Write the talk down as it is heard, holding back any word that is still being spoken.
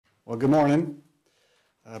Well, good morning.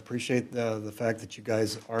 I appreciate the fact that you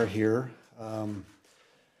guys are here.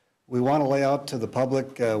 We want to lay out to the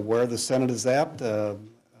public where the Senate is at, that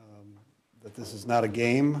this is not a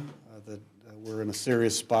game, that we're in a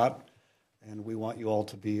serious spot, and we want you all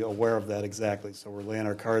to be aware of that exactly. So we're laying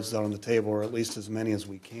our cards down on the table, or at least as many as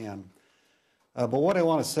we can. But what I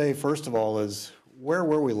want to say, first of all, is where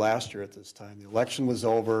were we last year at this time? The election was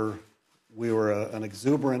over. We were an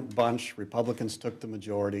exuberant bunch. Republicans took the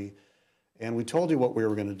majority. And we told you what we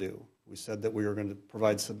were going to do. We said that we were going to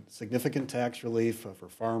provide some significant tax relief for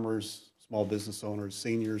farmers, small business owners,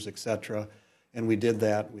 seniors, et cetera. And we did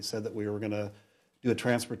that. We said that we were going to do a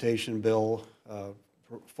transportation bill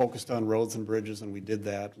focused on roads and bridges, and we did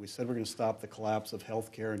that. We said we're going to stop the collapse of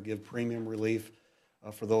health care and give premium relief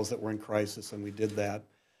for those that were in crisis, and we did that.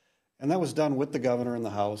 And that was done with the governor in the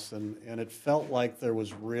House, and it felt like there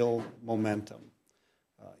was real momentum.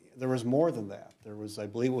 There was more than that. There was, I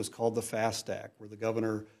believe it was called the FAST Act, where the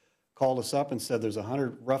governor called us up and said there's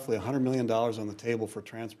roughly $100 million on the table for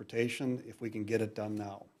transportation if we can get it done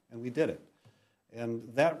now. And we did it. And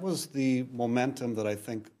that was the momentum that I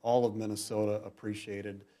think all of Minnesota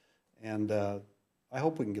appreciated. And I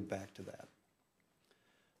hope we can get back to that.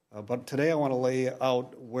 But today I want to lay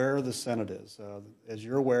out where the Senate is. As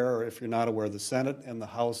you're aware, or if you're not aware, the Senate and the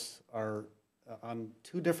House are on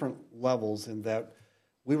two different levels in that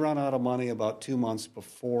we run out of money about 2 months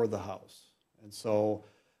before the House. And so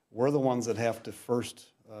we're the ones that have to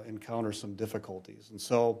first encounter some difficulties. And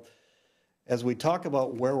so as we talk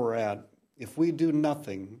about where we're at, if we do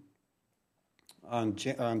nothing, on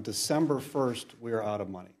December 1st, we are out of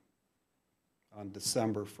money. On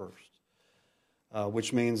December 1st.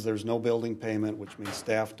 Which means there's no building payment, which means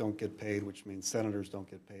staff don't get paid, which means senators don't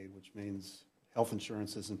get paid, which means health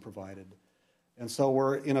insurance isn't provided. And so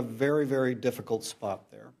we're in a very, very difficult spot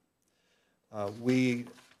there. We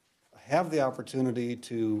have the opportunity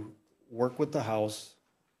to work with the House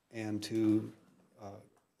and to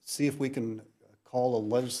see if we can call a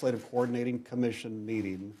Legislative Coordinating Commission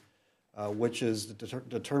meeting, which is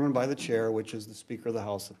determined by the chair, which is the Speaker of the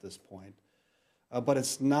House at this point. But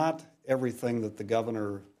it's not everything that the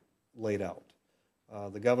governor laid out.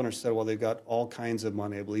 The governor said, well, they've got all kinds of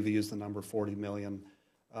money. I believe he used the number $40 million.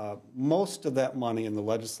 Most of that money in the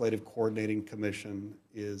Legislative Coordinating Commission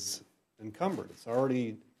is encumbered. It's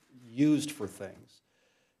already used for things.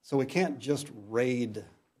 So we can't just raid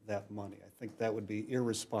that money. I think that would be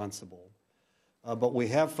irresponsible. But we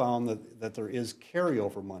have found that there is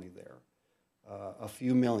carryover money there, a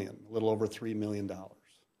few million, a little over $3 million.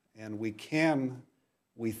 And we can,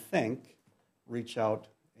 we think, reach out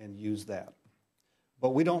and use that. But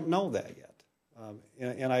we don't know that yet.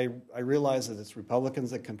 And I realize that it's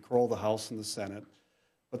Republicans that control the House and the Senate.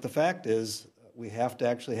 But the fact is, we have to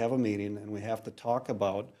actually have a meeting and we have to talk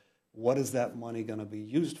about what is that money going to be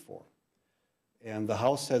used for. And the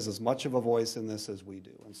House has as much of a voice in this as we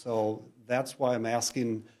do. And so that's why I'm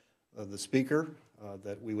asking the Speaker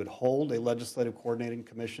that we would hold a Legislative Coordinating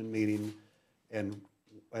Commission meeting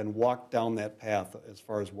and walk down that path as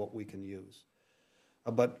far as what we can use.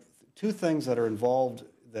 But two things that are involved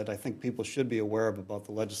that I think people should be aware of about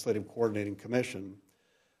the Legislative Coordinating Commission.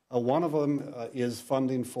 One of them is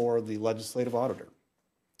funding for the legislative auditor.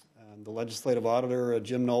 And the legislative auditor,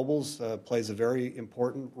 Jim Nobles, plays a very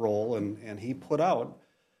important role, and he put out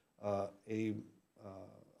a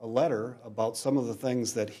letter about some of the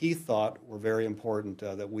things that he thought were very important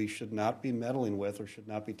that we should not be meddling with or should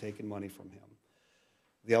not be taking money from him.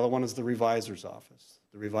 The other one is the revisor's office.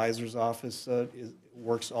 The revisor's office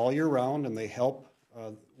works all year round, and they help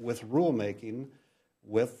with rulemaking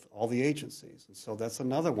with all the agencies. And so that's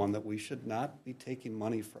another one that we should not be taking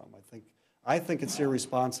money from. I think it's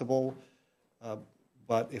irresponsible,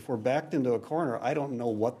 but if we're backed into a corner, I don't know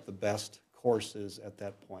what the best course is at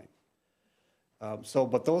that point.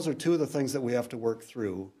 But those are two of the things that we have to work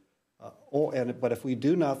through. But if we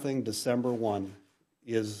do nothing, December 1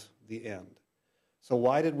 is the end. So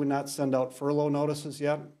why did we not send out furlough notices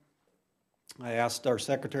yet? I asked our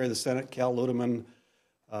Secretary of the Senate, Cal Ludeman,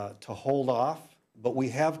 to hold off, but we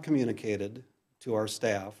have communicated to our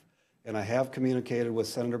staff, and I have communicated with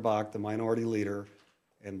Senator Bach, the minority leader,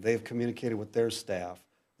 and they've communicated with their staff,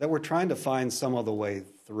 that we're trying to find some other way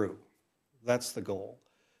through. That's the goal.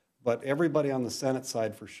 But everybody on the Senate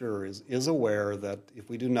side for sure is aware that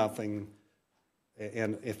if we do nothing,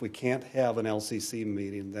 and if we can't have an LCC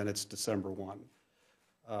meeting, then it's December 1.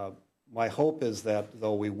 My hope is that,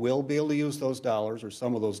 though, we will be able to use those dollars, or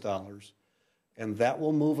some of those dollars, and that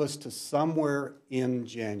will move us to somewhere in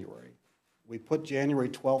January. We put January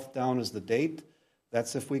 12th down as the date.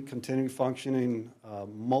 That's if we continue functioning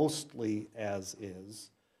mostly as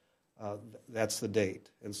is. that's the date.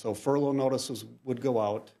 And so furlough notices would go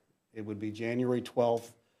out. It would be January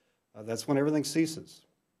 12th. That's when everything ceases.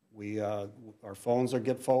 Our phones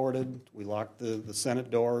get forwarded. We lock the Senate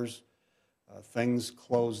doors. Things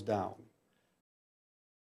close down.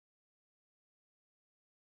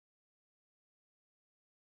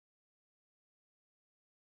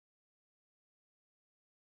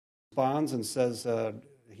 Responds and says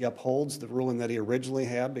he upholds the ruling that he originally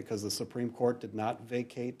had because the Supreme Court did not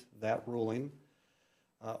vacate that ruling,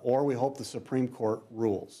 or we hope the Supreme Court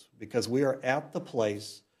rules, because we are at the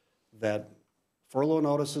place that furlough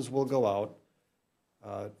notices will go out.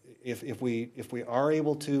 If we are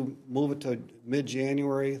able to move it to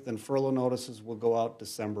mid-January, then furlough notices will go out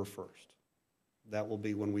December 1st. That will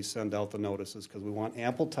be when we send out the notices, because we want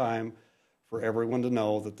ample time for everyone to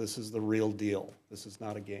know that this is the real deal. This is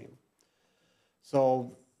not a game.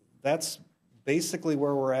 So that's basically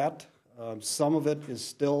where we're at. Some of it is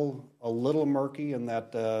still a little murky in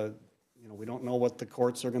that we don't know what the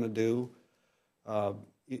courts are going to do.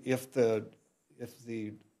 If the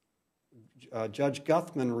Judge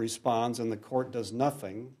Guthman responds and the court does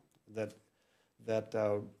nothing, that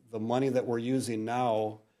the money that we're using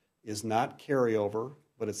now is not carryover,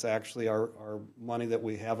 but it's actually our money that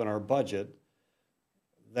we have in our budget,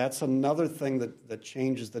 that's another thing that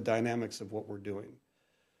changes the dynamics of what we're doing.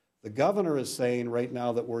 The governor is saying right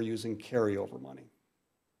now that we're using carryover money.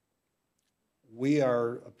 We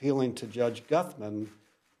are appealing to Judge Guthman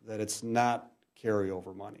that it's not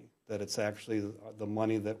carryover money, that it's actually the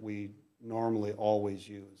money that we normally always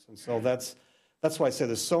use. And so that's why I say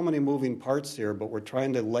there's so many moving parts here, but we're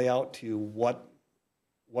trying to lay out to you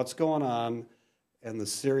what's going on and the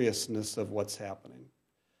seriousness of what's happening.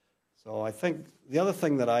 So I think the other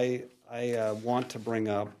thing that I want to bring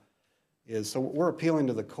up is, so we're appealing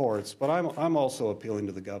to the courts, but I'm also appealing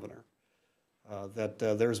to the governor, that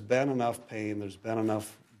there's been enough pain, there's been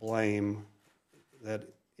enough blame, that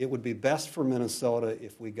it would be best for Minnesota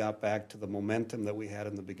if we got back to the momentum that we had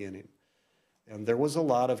in the beginning. And there was a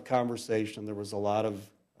lot of conversation, there was a lot of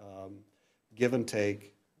give and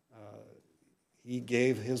take. He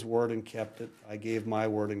gave his word and kept it. I gave my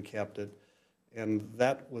word and kept it. And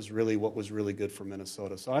that was really what was really good for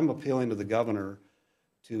Minnesota. So I'm appealing to the governor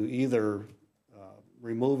to either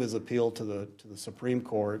remove his appeal to the Supreme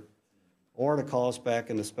Court, or to call us back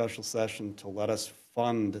into special session to let us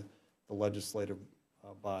fund the legislative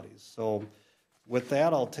bodies. So with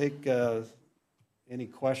that, I'll take any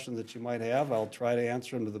questions that you might have. I'll try to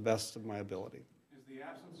answer them to the best of my ability. Is the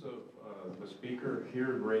absence of the speaker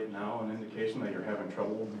here right now an indication that you're having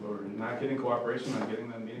trouble or not getting cooperation on getting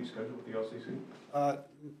that meeting scheduled with the LCC?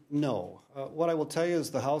 No. What I will tell you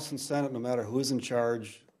is the House and Senate, no matter who's in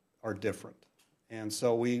charge, are different. And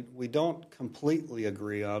so we don't completely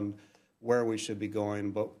agree on where we should be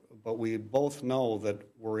going, but we both know that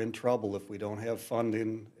we're in trouble if we don't have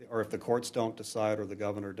funding, or if the courts don't decide, or the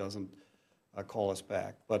governor doesn't call us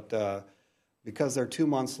back. But because they're 2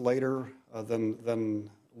 months later than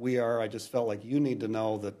we are, I just felt like you need to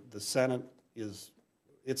know that the Senate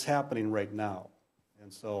it's happening right now.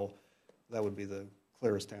 And so that would be the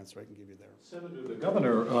clearest answer I can give you there. Senator, the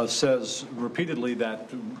governor says repeatedly that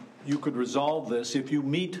you could resolve this if you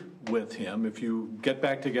meet with him, if you get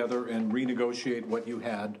back together and renegotiate what you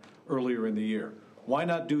had earlier in the year. Why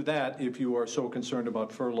not do that if you are so concerned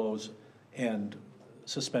about furloughs and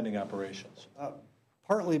suspending operations?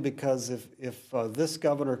 Partly because if this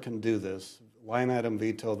governor can do this, line item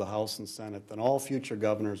veto the House and Senate, then all future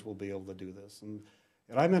governors will be able to do this. And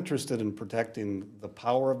I'm interested in protecting the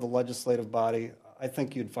power of the legislative body. I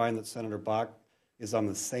think you'd find that Senator Bach is on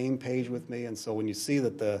the same page with me, and so when you see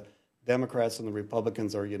that the Democrats and the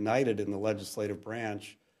Republicans are united in the legislative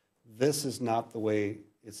branch, this is not the way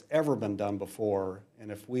it's ever been done before,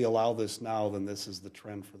 and if we allow this now, then this is the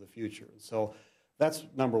trend for the future. So that's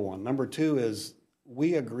number one. Number two is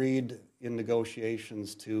we agreed in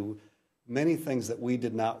negotiations to many things that we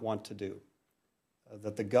did not want to do,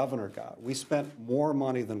 that the governor got. We spent more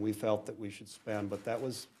money than we felt that we should spend, but that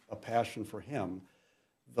was a passion for him.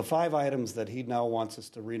 The 5 items that he now wants us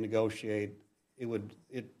to renegotiate,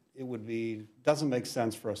 doesn't make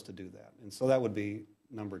sense for us to do that. And so that would be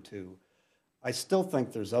number 2. I still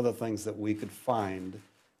think there's other things that we could find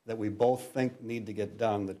that we both think need to get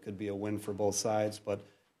done that could be a win for both sides. But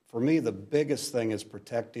for me, the biggest thing is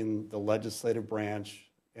protecting the legislative branch,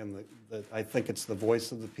 and I think it's the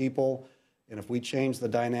voice of the people. And if we change the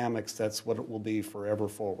dynamics, that's what it will be forever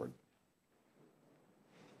forward.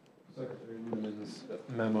 Secretary Newman's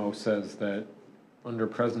memo says that under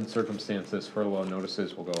present circumstances, furlough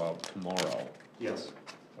notices will go out tomorrow. Yes.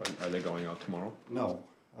 Are they going out tomorrow? No,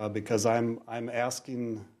 because I'm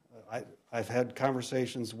asking, I've had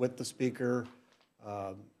conversations with the speaker.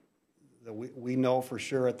 That we know for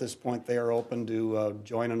sure at this point they are open to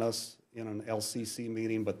joining us in an LCC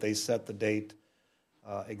meeting, but they set the date.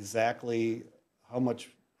 Exactly how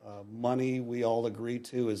much money we all agree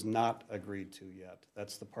to is not agreed to yet.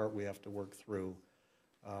 That's the part we have to work through.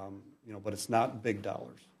 But it's not big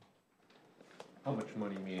dollars. How much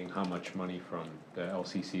money, meaning how much money from the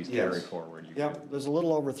LCC's carry forward? Yeah, there's a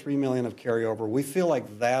little over $3 million of carryover. We feel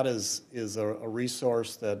like that is a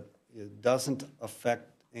resource that doesn't affect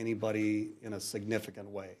anybody in a significant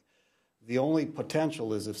way. The only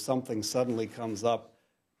potential is if something suddenly comes up,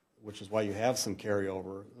 which is why you have some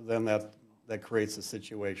carryover, then that creates a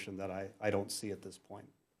situation that I don't see at this point.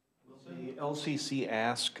 Will the LCC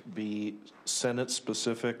ask be Senate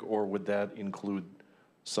specific, or would that include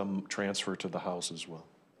some transfer to the House as well?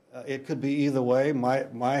 It could be either way.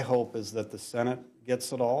 My hope is that the Senate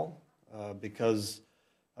gets it all because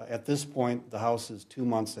at this point the House is 2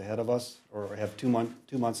 months ahead of us, or have 2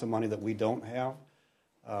 months of money that we don't have.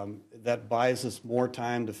 That buys us more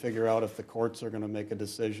time to figure out if the courts are going to make a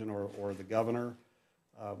decision or the governor.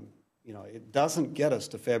 It doesn't get us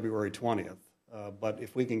to February 20th, but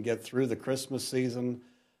if we can get through the Christmas season,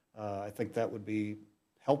 I think that would be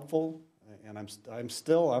helpful. And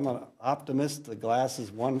I'm an optimist. The glass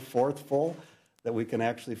is 1/4 full, that we can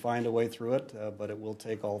actually find a way through it, but it will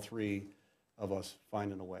take all three of us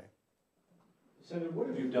finding a way. Senator, what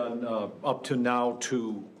have you done up to now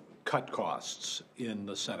to cut costs in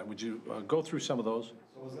the Senate? Would you go through some of those?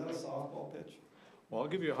 So was that a softball pitch? Well, I'll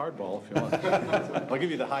give you a hard ball if you want. I'll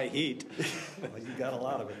give you the high heat. Well, you got a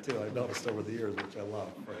lot of it, too. I've noticed over the years, which I love,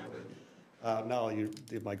 frankly. No, you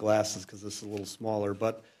did my glasses because this is a little smaller.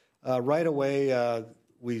 But right away,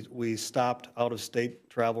 we stopped out-of-state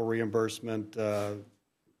travel reimbursement. The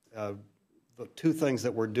two things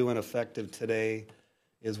that we're doing effective today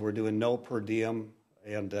is we're doing no per diem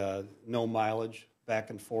and no mileage back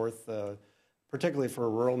and forth, particularly for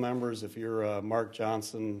rural members. If you're Mark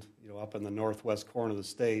Johnson, up in the northwest corner of the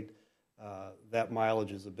state, that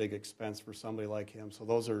mileage is a big expense for somebody like him. So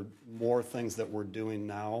those are more things that we're doing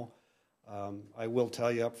now. I will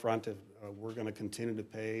tell you up front, if we're going to continue to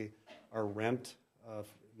pay our rent.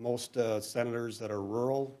 Most senators that are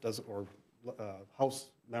rural, or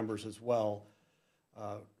House members as well,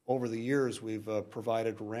 over the years we've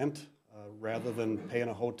provided rent rather than paying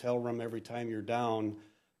a hotel room every time you're down.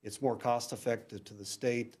 It's more cost effective to the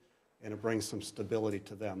state, and it brings some stability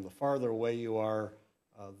to them. The farther away you are,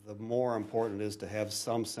 the more important it is to have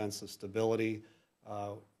some sense of stability.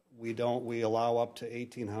 We allow up to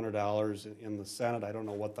 $1,800 in the Senate. I don't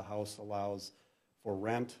know what the House allows for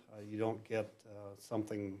rent. You don't get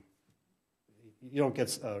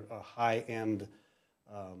a high-end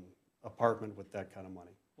apartment with that kind of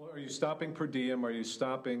money. Well, are you stopping per diem? Are you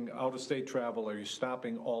stopping out-of-state travel? Are you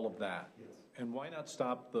stopping all of that? Yes. And why not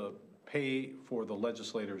stop the pay for the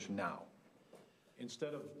legislators now,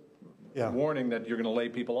 instead of warning that you're going to lay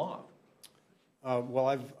people off? Well,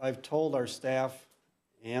 I've told our staff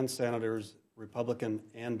and senators, Republican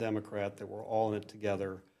and Democrat, that we're all in it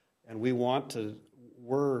together, and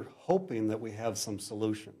we're hoping that we have some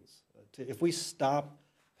solutions. If we stop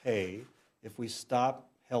pay, if we stop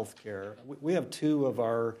health care, we have two of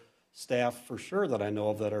our staff for sure that I know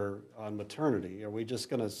of that are on maternity. Are we just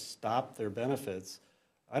going to stop their benefits?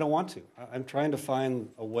 I don't want to. I'm trying to find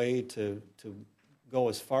a way to go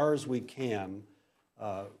as far as we can,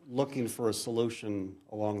 looking for a solution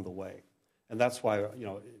along the way. And that's why,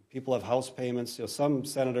 people have house payments. Some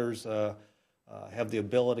senators have the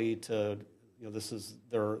ability to,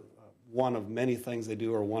 they're one of many things they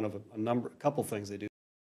do, or one of a couple things they do.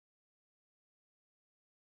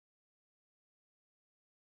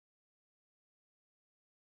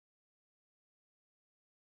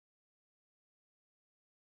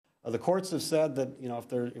 The courts have said that,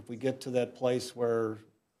 if we get to that place where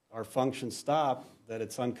our functions stop, that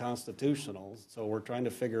it's unconstitutional. So we're trying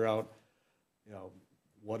to figure out,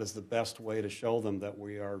 what is the best way to show them that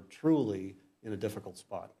we are truly in a difficult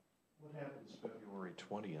spot. What happens February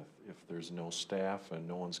 20th if there's no staff and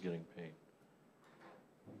no one's getting paid?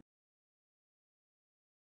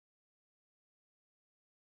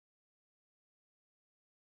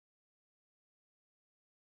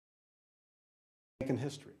 In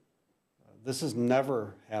history. This has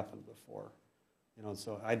never happened before.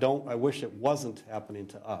 So I wish it wasn't happening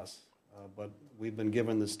to us, but we've been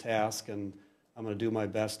given this task, and I'm going to do my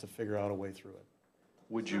best to figure out a way through it.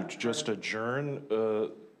 Would you just adjourn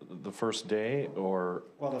the first day, or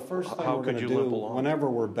well, the first thing we're going to do whenever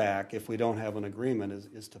we're back, if we don't have an agreement,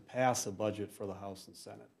 is to pass a budget for the House and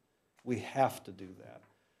Senate. We have to do that.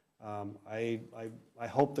 I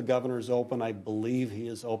hope the governor's open. I believe he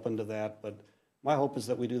is open to that, but my hope is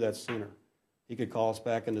that we do that sooner. He could call us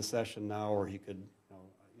back into session now, or he could,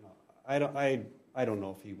 I don't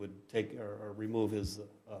know if he would take or remove his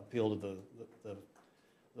appeal to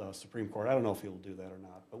the Supreme Court. I don't know if he will do that or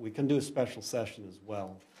not, but we can do a special session as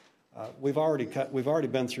well. We've already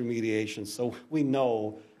been through mediation, so we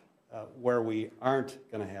know where we aren't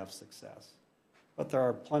going to have success. But there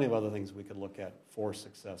are plenty of other things we could look at for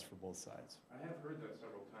success for both sides. I have heard that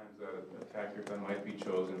several times, that a tactic that might be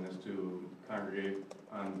chosen is to congregate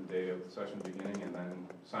on the day of the session beginning and then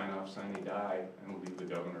sign off, sine die, and leave the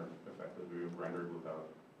governor effectively rendered without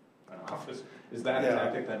an office. Is that a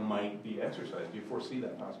tactic that might be exercised? Do you foresee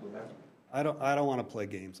that possibly happening? I don't want to play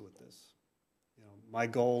games with this. My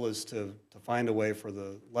goal is to find a way for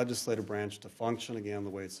the legislative branch to function again the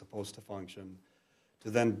way it's supposed to function, to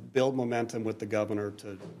then build momentum with the governor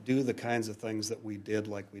to do the kinds of things that we did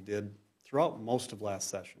like we did throughout most of last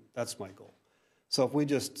session. That's my goal. So if we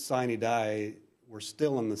just sine die, we're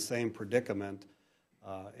still in the same predicament,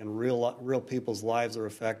 and real people's lives are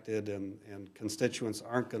affected, and constituents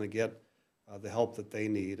aren't going to get the help that they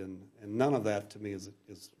need, and none of that to me is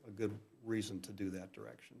a good reason to do that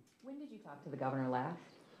direction. When did you talk to the governor last?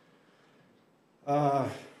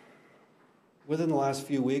 Within the last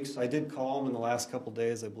few weeks. I did call him in the last couple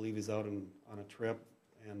days. I believe he's out on a trip,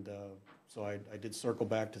 and so I did circle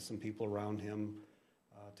back to some people around him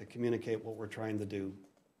to communicate what we're trying to do.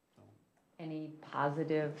 So. Any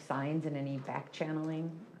positive signs and any back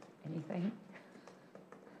channeling, anything?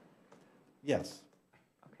 Yes.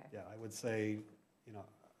 Okay. Yeah, I would say,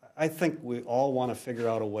 I think we all want to figure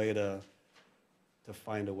out a way to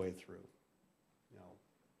find a way through.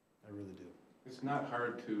 I really do. It's not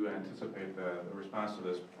hard to anticipate the response to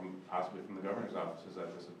this possibly from the governor's office, is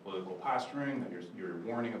that this is political posturing, that you're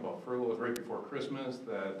warning about furloughs right before Christmas,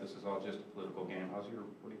 that this is all just a political game. What do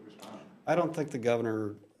you respond? I don't think the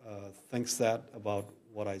governor thinks that about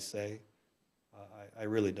what I say. I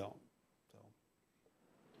really don't. So.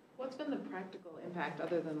 What's been the practical impact,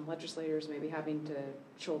 other than legislators maybe having to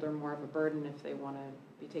shoulder more of a burden if they want to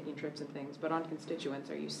be taking trips and things, but on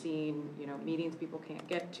constituents, are you seeing, meetings people can't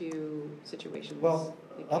get to, situations? Well,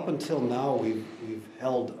 up until now, we've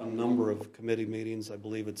held a number of committee meetings. I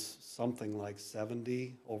believe it's something like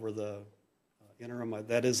 70 over the interim.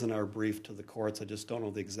 That is in our brief to the courts. I just don't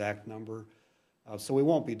know the exact number. So we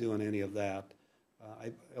won't be doing any of that.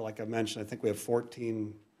 Like I mentioned, I think we have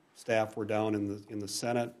 14 staff. We're down in the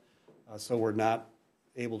Senate, so we're not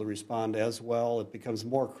able to respond as well. It becomes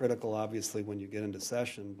more critical, obviously, when you get into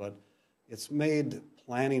session, but it's made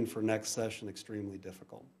planning for next session extremely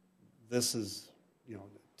difficult. This is,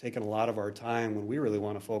 taken a lot of our time when we really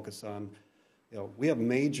want to focus on, we have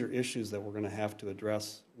major issues that we're going to have to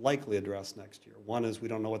likely address next year. One is we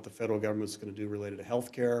don't know what the federal government's going to do related to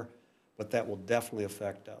health care, but that will definitely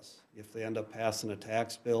affect us. If they end up passing a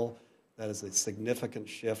tax bill, that is a significant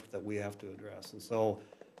shift that we have to address. And so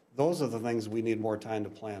those are the things we need more time to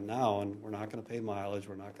plan now, and we're not going to pay mileage,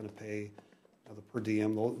 we're not going to pay the per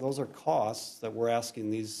diem. Those are costs that we're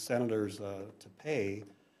asking these senators to pay.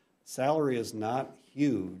 Salary is not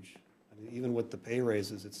huge. I mean, even with the pay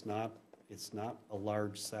raises, it's not a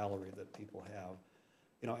large salary that people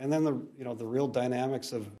have. And then the real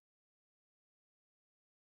dynamics of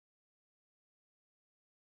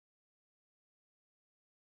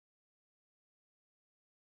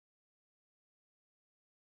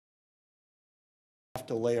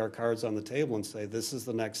to lay our cards on the table and say, this is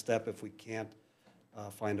the next step if we can't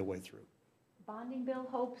find a way through. Bonding bill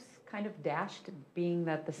hopes kind of dashed, being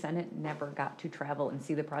that the Senate never got to travel and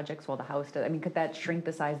see the projects while the House did. I mean, could that shrink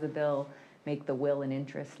the size of the bill, make the will and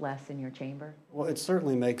interest less in your chamber? Well, it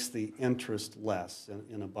certainly makes the interest less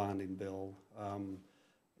in a bonding bill.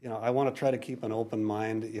 I want to try to keep an open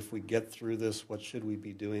mind. If we get through this, what should we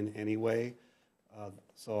be doing anyway?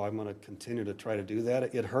 So I'm going to continue to try to do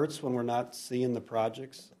that. It hurts when we're not seeing the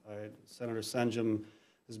projects. Senator Senjum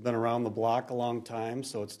has been around the block a long time,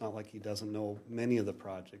 so it's not like he doesn't know many of the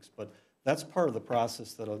projects. But that's part of the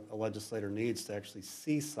process that a legislator needs, to actually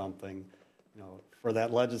see something. For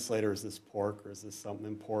that legislator, is this pork or is this something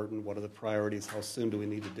important? What are the priorities? How soon do we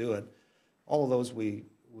need to do it? All of those we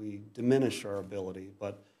diminish our ability,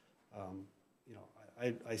 but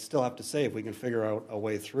I still have to say, if we can figure out a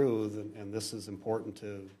way through, and this is important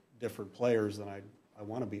to different players, then I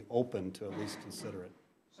want to be open to at least consider it.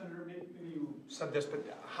 Senator, maybe you said this, but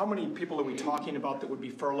how many people are we talking about that would be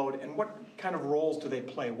furloughed, and what kind of roles do they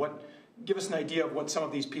play? Give us an idea of what some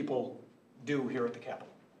of these people do here at the Capitol.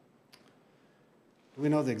 Do we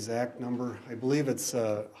know the exact number? I believe it's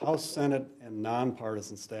House, Senate, and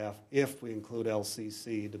nonpartisan staff, if we include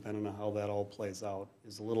LCC, depending on how that all plays out,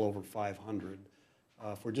 is a little over 500.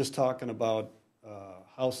 If we're just talking about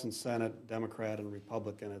House and Senate, Democrat and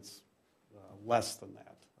Republican, it's less than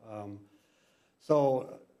that.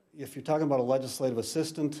 So if you're talking about a legislative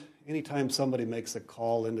assistant, anytime somebody makes a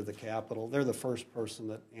call into the Capitol, they're the first person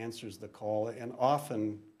that answers the call and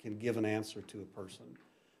often can give an answer to a person.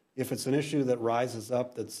 If it's an issue that rises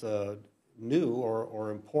up that's new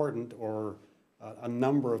or important, or a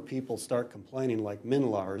number of people start complaining, like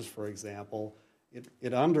MNLARS, for example,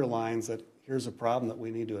 it underlines that here's a problem that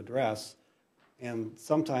we need to address, and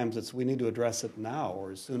sometimes it's we need to address it now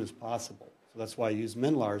or as soon as possible. So that's why I use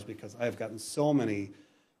MNLARS, because I have gotten so many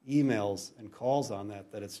emails and calls on that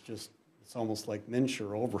it's almost like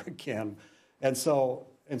MNsure over again. And so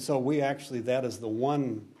we actually, that is the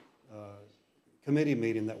one committee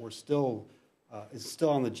meeting that we're still is still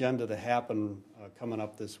on the agenda to happen coming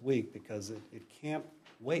up this week, because it can't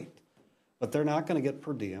wait. But they're not going to get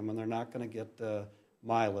per diem, and they're not going to get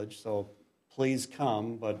mileage. So please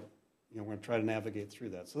come, but we're going to try to navigate through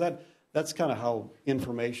that. So that's kind of how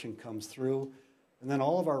information comes through. And then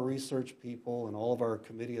all of our research people and all of our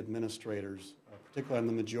committee administrators, particularly on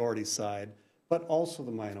the majority side, but also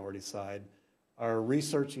the minority side, are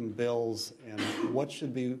researching bills and what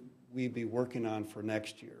should we be working on for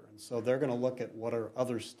next year. And so they're going to look at what are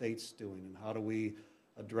other states doing and how do we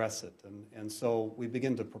address it. And so we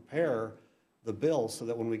begin to prepare the bill so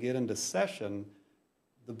that when we get into session,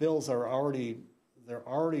 the bills are already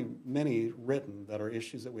many written that are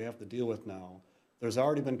issues that we have to deal with now. There's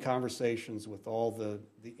already been conversations with all the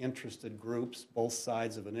interested groups, both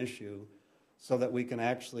sides of an issue, so that we can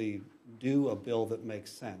actually do a bill that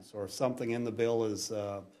makes sense. Or if something in the bill is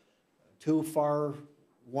too far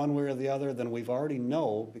one way or the other, then we've already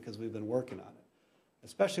know because we've been working on it.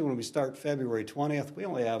 Especially when we start February 20th, we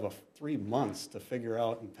only have 3 months to figure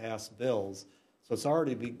out and pass bills. So it's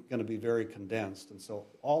already going to be very condensed. And so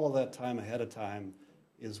all of that time ahead of time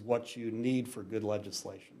is what you need for good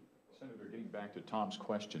legislation. Senator, getting back to Tom's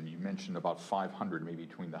question, you mentioned about 500 maybe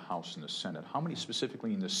between the House and the Senate. How many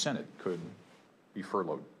specifically in the Senate could be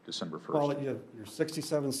furloughed December 1st? Well, you have your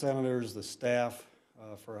 67 senators, the staff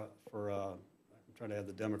I'm trying to add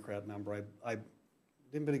the Democrat number.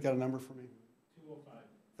 Anybody got a number for me? 205.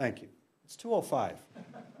 Thank you. It's 205.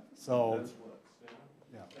 So That's what?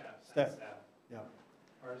 Yeah. Staff. Yeah.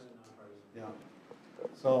 Partisan, nonpartisan.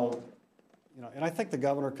 Yeah. So, and I think the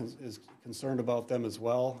governor is concerned about them as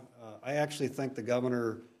well. I actually think the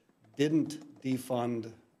governor didn't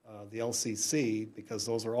defund the LCC because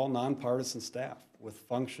those are all nonpartisan staff with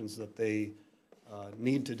functions that they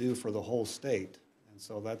need to do for the whole state. And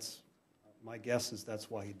so that's, my guess is that's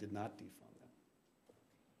why he did not defund them.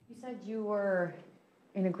 You said you were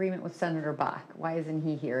in agreement with Senator Bach. Why isn't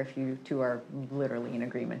he here if you two are literally in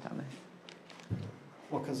agreement on this?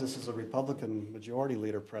 Well, because this is a Republican Majority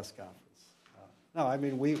Leader press conference. No, I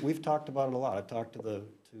mean, we've talked about it a lot. I've talked to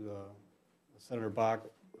Senator Bach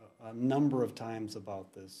a number of times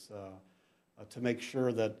about this to make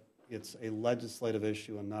sure that it's a legislative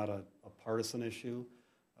issue and not a partisan issue.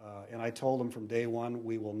 And I told him from day one,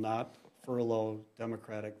 we will not furlough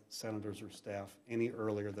Democratic senators or staff any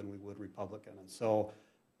earlier than we would Republican. And so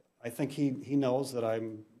I think he knows that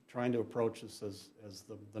I'm trying to approach this as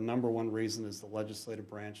the number one reason is the legislative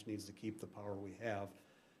branch needs to keep the power we have.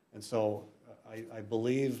 And so I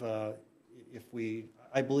believe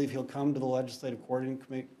I believe he'll come to the Legislative Coordinating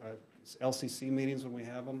Committee, LCC meetings when we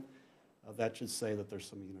have them. That should say that there's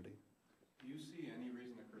some unity. Do you see any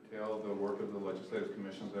reason to curtail the work of the legislative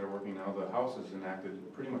commissions that are working now? The House has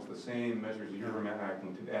enacted pretty much the same measures you're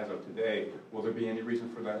enacting as of today. Will there be any reason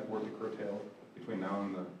for that work to curtail between now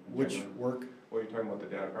and the Which January? work? Well, you're talking about the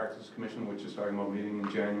Data Practices Commission, which is talking about meeting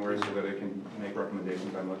in January so that it can make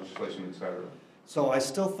recommendations on legislation, et cetera. So I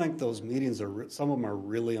still think those meetings some of them are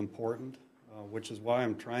really important, which is why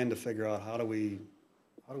I'm trying to figure out how do we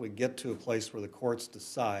get to a place where the courts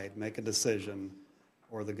decide, make a decision,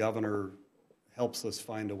 or the governor helps us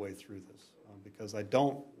find a way through this. Because I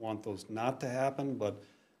don't want those not to happen, but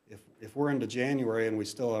if we're into January and we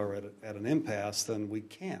still are at an impasse, then we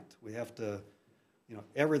can't. We have to,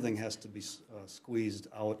 everything has to be squeezed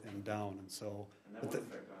out and down, and so. And that would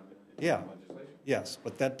affect on yeah, legislation. yes,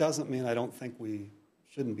 but that doesn't mean I don't think we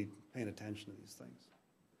shouldn't be paying attention to these things.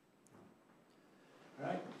 All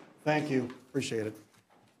right. Thank you. Appreciate it.